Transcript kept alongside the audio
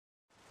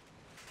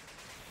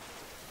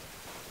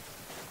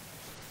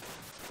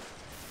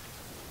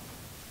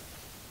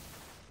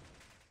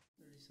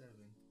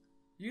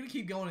You're gonna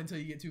keep going until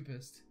you get too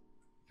pissed.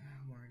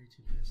 I'm already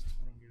too pissed.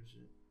 I don't give a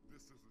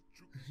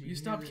shit. You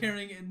stopped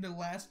caring in the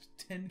last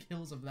 10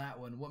 kills of that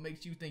one. What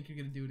makes you think you're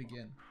gonna do it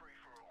again?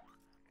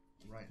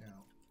 Right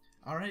now.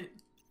 Alright.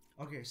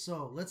 Okay,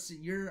 so let's see.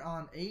 You're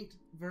on 8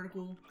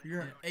 vertical.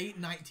 You're on 8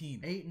 and 19.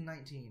 8 and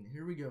 19.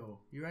 Here we go.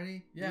 You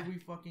ready? Yeah. Here we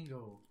fucking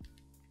go.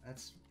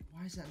 That's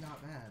why is that not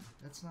bad?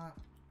 That's not.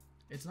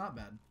 It's not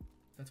bad.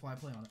 That's why I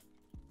play on it.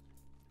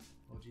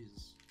 Oh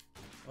Jesus.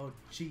 Oh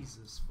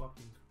Jesus.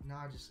 Fucking.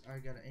 Nah, I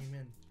gotta aim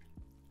in.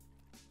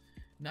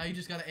 Now you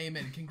just gotta aim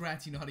in.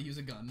 Congrats, you know how to use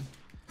a gun.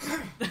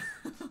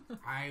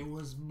 I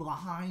was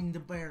behind the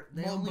barrel.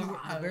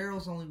 The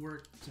barrels only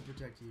work to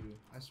protect you.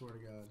 I swear to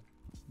God.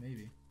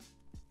 Maybe.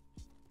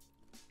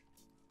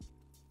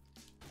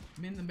 I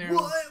mean the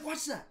barrels. What?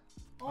 What's that?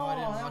 Oh, I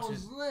didn't that watch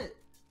was it. lit.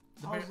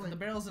 The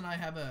barrels and I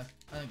have an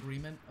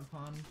agreement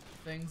upon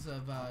things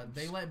of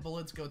they let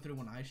bullets go through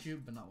when I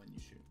shoot, but not when you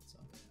shoot. So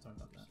sorry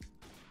about that.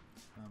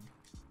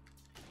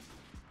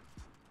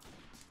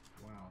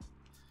 Wow.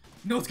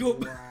 No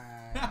scope. Wow.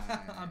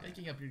 I'm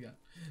picking up your gun.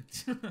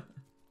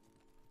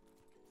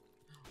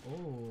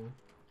 Oh.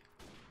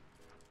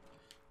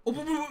 Why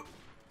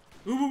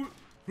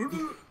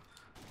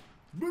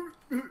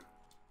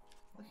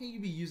can't you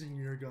be using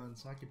your gun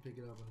so I can pick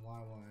it up and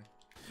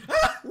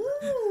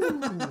Ooh,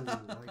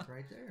 like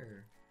right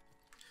there.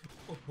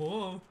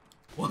 Oh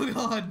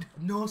God.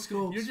 No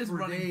scopes. You're just for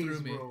running days, through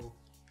me. Bro.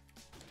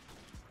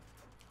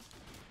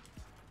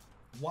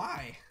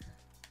 Why?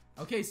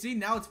 Okay, see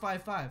now it's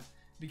 5-5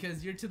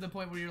 because you're to the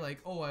point where you're like,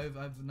 oh, I've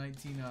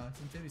 19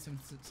 sensitivity.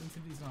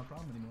 Sensitivity's not a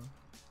problem anymore.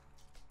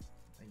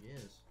 I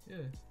guess.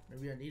 Yeah.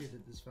 Maybe I needed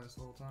it this fast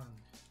the whole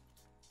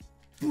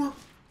time.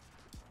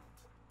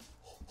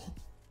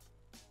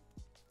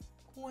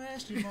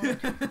 Question mark.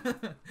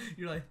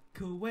 You're like,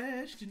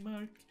 question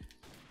mark.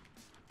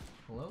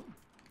 Hello?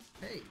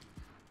 Hey.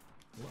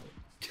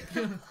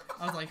 Hello.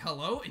 I was like,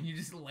 hello? And you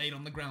just laid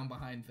on the ground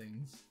behind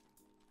things.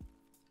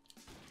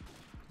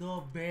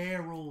 The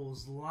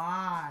barrels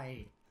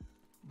lie.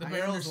 The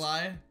barrels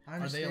lie? I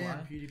understand,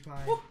 Are they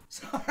PewDiePie. Woo.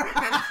 Sorry.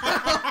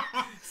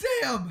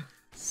 Sam!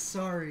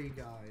 Sorry,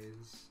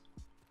 guys.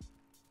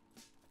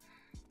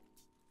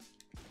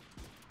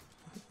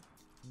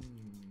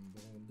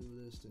 Don't do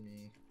this to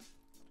me.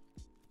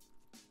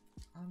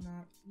 I'm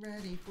not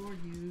ready for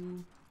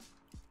you.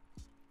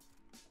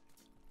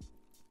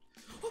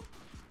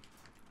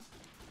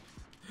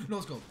 No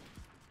scope.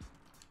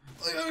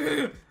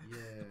 Yeah.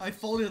 I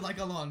folded like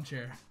a lawn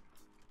chair.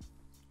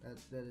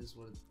 That is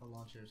what a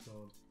lawn chair is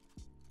called.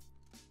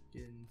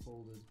 Getting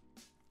folded.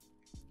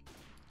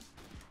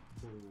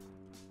 Boy.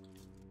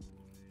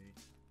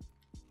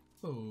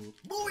 Oh.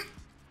 Boy!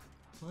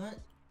 What?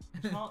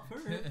 It's not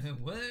fair.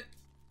 What?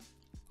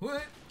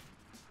 What?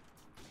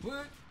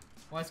 What?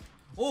 Why?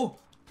 Oh!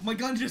 My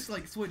gun just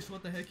like switched.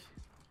 What the heck?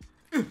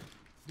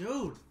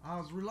 Dude, I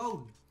was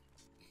reloading.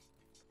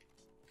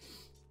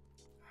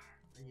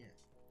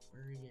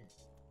 Where are you at?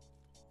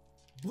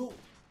 Whoa!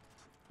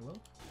 Hello?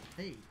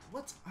 Hey,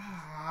 what's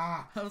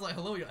ah? I was like,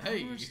 hello, hey. I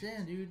don't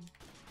understand, dude.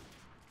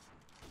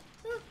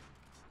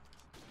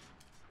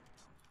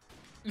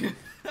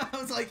 I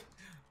was like,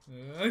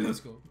 let's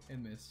go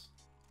and miss.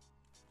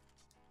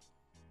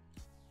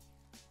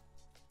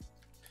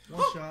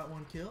 One shot,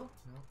 one kill.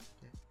 No,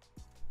 okay.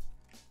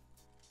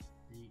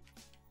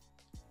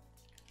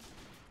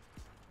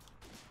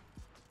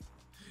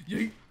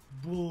 Yeet.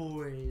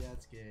 Boy,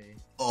 that's gay.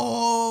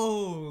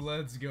 Oh,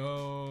 let's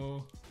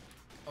go.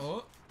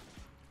 Oh,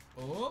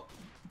 oh,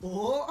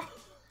 oh!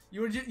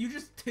 You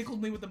just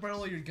tickled me with the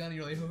barrel of your gun. And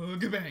you're like, oh,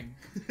 bang.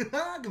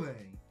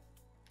 Goodbye.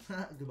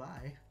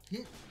 Goodbye.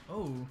 Hit.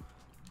 Oh,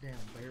 damn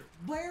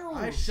barrel.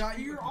 I shot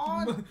you. You're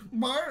on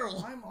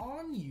barrel. I'm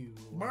on you.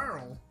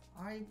 Barrel.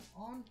 I'm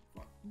on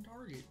fucking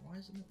target. Why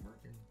isn't it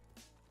working?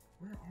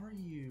 Where are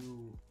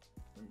you?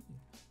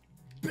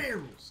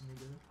 Barrels,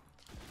 nigga.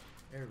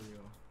 There we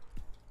go.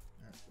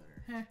 That's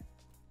better. Heh.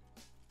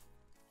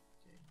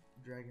 Okay.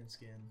 Dragon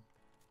skin.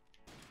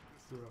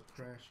 Threw up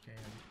trash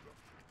can.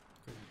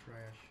 Cause you're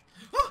trash.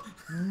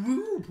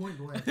 Woo! Point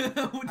blank.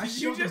 I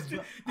shoved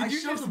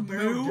the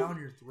barrel down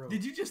your throat.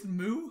 Did you just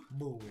moo?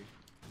 Boy.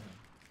 No.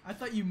 I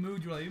thought you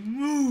mooed. You're like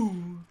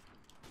moo.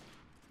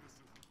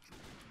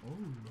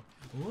 Oh.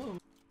 Whoa.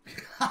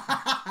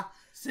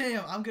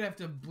 Sam, I'm gonna have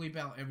to bleep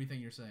out everything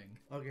you're saying.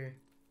 Okay.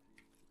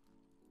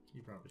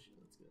 You probably should.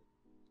 That's good.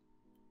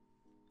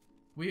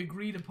 We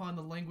agreed upon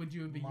the language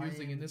you would be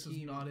using, and this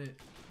is not it.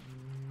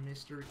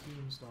 Mr.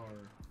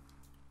 Keemstar.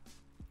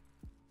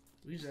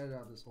 We just edited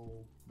out this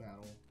whole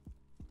battle.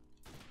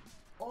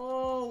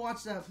 Oh,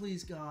 watch that,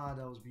 please, God.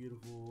 That was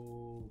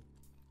beautiful.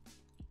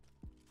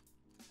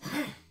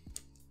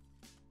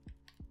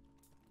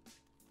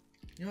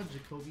 You know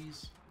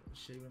Jacoby's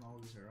shaving all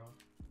of his hair off?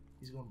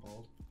 He's going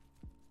bald.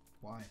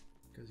 Why?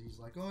 Because he's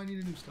like, oh, I need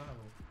a new style.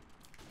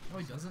 No,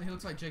 he doesn't. He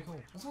looks like J.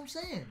 Cole. That's what I'm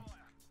saying.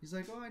 He's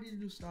like, oh, I need a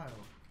new style.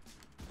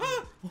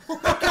 Oh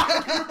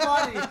my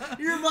God,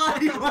 your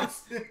body,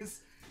 what's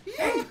this?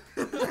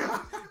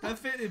 That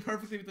fit in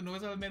perfectly with the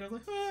noise I made. I was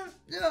like, ah.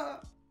 Yeah.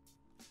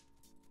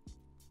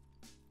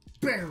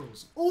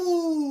 Barrels.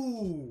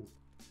 Ooh.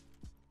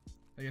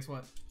 Hey, guess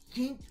what?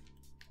 Kink.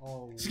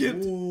 Oh.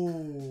 Skipped.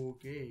 Ooh,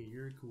 okay,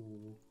 you're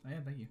cool. I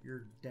am. Thank you.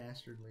 You're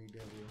dastardly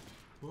devil.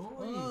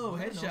 Oh,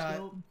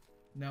 headshot.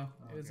 No,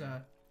 it was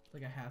okay.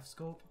 like a half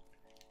scope.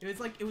 It was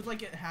like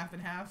a half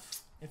and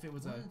half if it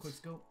was a quick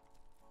scope.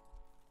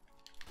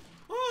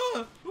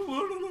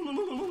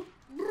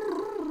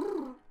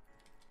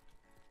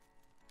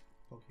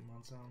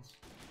 Pokemon sounds.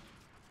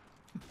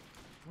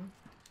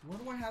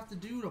 What do I have to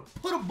do to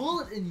put a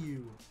bullet in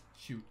you?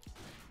 Shoot.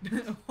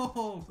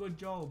 Oh, good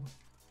job.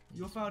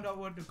 You found out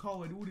what the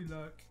Call of Duty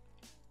like.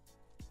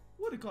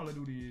 What the Call of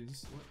Duty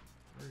is.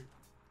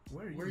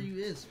 What? Where are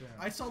you is, fam?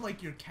 I saw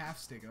like your calf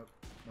stick up.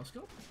 No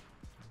scope?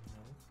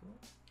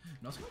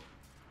 No scope?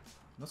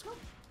 No scope?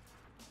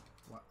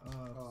 What?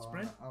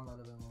 Sprint? I'm out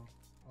of ammo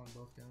on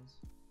both guns.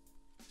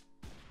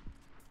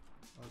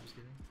 Oh, just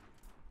kidding.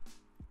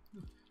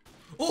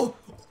 Oh!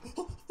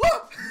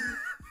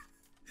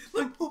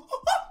 Look!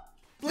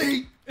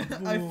 Flick!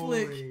 I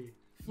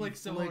flick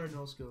so hard.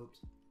 No scoped.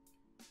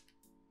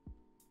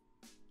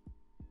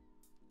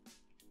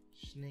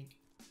 Snake.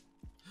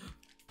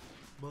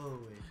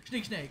 Boy.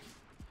 Snake, snake.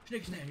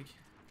 Snake, snake.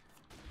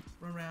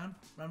 Run around.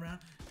 Run around.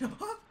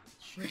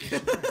 Snake.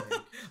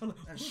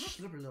 That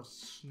slippery little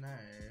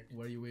snake.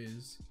 Where you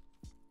is?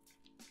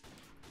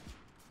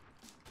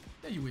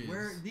 There you is.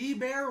 Where the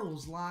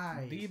barrels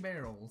lie. The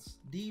barrels.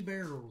 The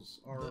barrels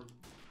are.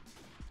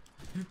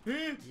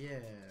 Yeah.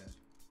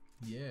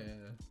 Yeah.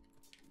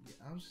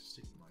 I'm just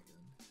sticking with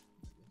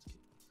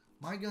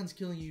my gun. My gun's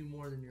killing you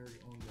more than your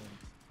own gun.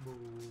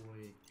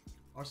 Boy.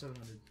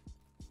 R700.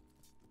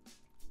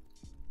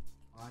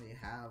 I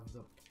have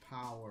the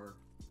power.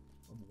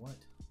 Of what?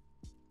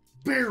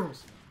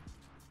 Barrels!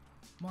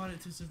 Modded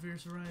to severe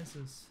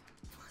psoriasis.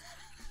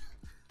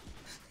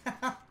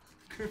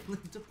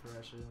 Crippling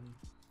depression.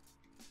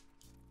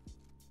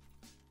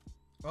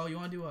 Oh, you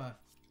want to do a...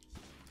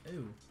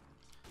 Ooh.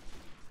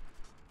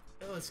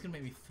 Oh, it's gonna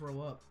make me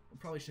throw up. I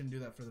probably shouldn't do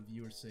that for the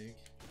viewer's sake.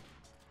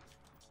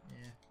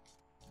 Yeah.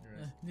 You're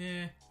right.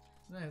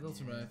 Yeah, they'll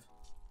survive.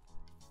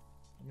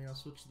 I mean, I'll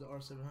switch to the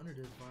R700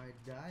 if I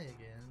die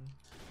again.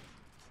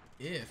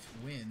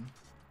 When?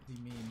 What do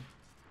you mean?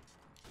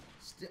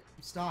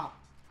 Stop.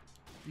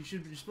 You're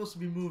supposed to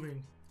be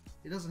moving.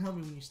 It doesn't help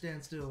me when you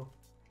stand still.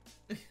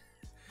 Like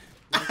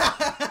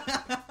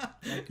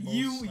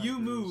you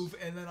move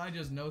and then I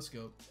just no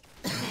scope.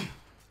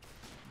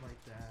 Like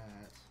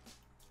that.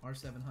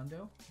 R7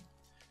 hundo.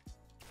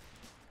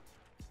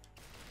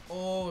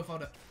 Oh, if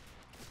I'd I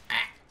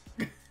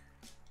don't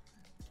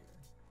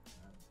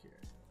care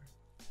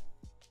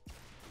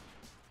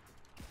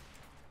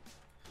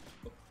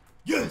anymore.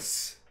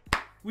 Yes!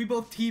 We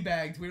both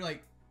teabagged. We were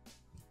like,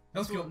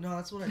 no scope. No,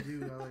 that's what I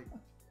do.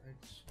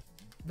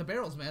 The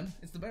barrels, man.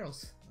 It's the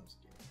barrels.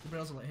 The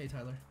barrels are like, hey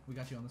Tyler, we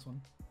got you on this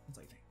one. It's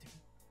like,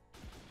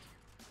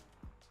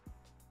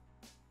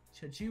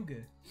 thank you.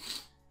 Chachuga.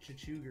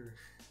 Chachuger.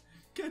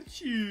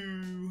 Got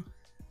you.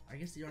 I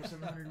guess the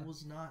R700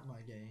 was not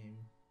my game.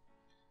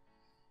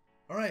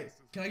 Alright,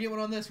 can I get one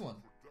on this one?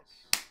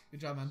 Good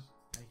job, man.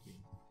 Thank you.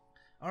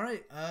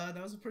 Alright,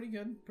 that was a pretty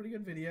good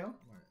video.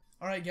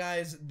 Alright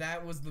guys,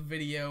 that was the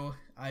video.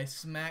 I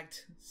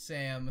smacked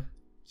Sam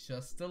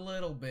just a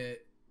little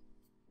bit.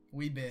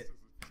 Wee bit.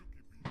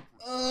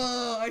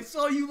 Oh, I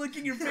saw you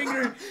licking your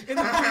finger in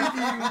the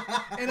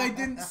preview, and I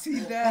didn't see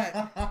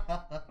that.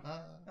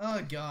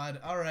 Oh god,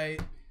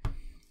 alright.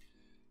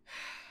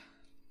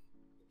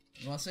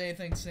 You wanna say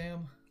anything,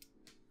 Sam?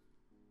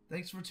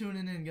 Thanks for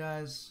tuning in,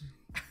 guys.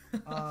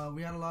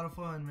 We had a lot of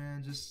fun,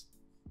 man. Just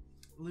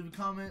leave a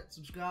comment,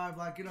 subscribe,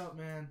 like it up,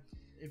 man.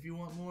 If you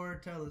want more,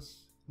 tell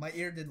us. My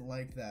ear didn't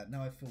like that.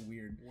 Now I feel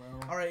weird.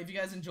 Well. Alright, if you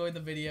guys enjoyed the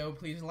video,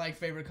 please like,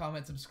 favorite,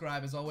 comment,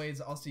 subscribe. As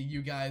always, I'll see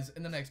you guys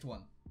in the next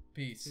one.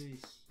 Peace.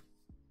 Peace.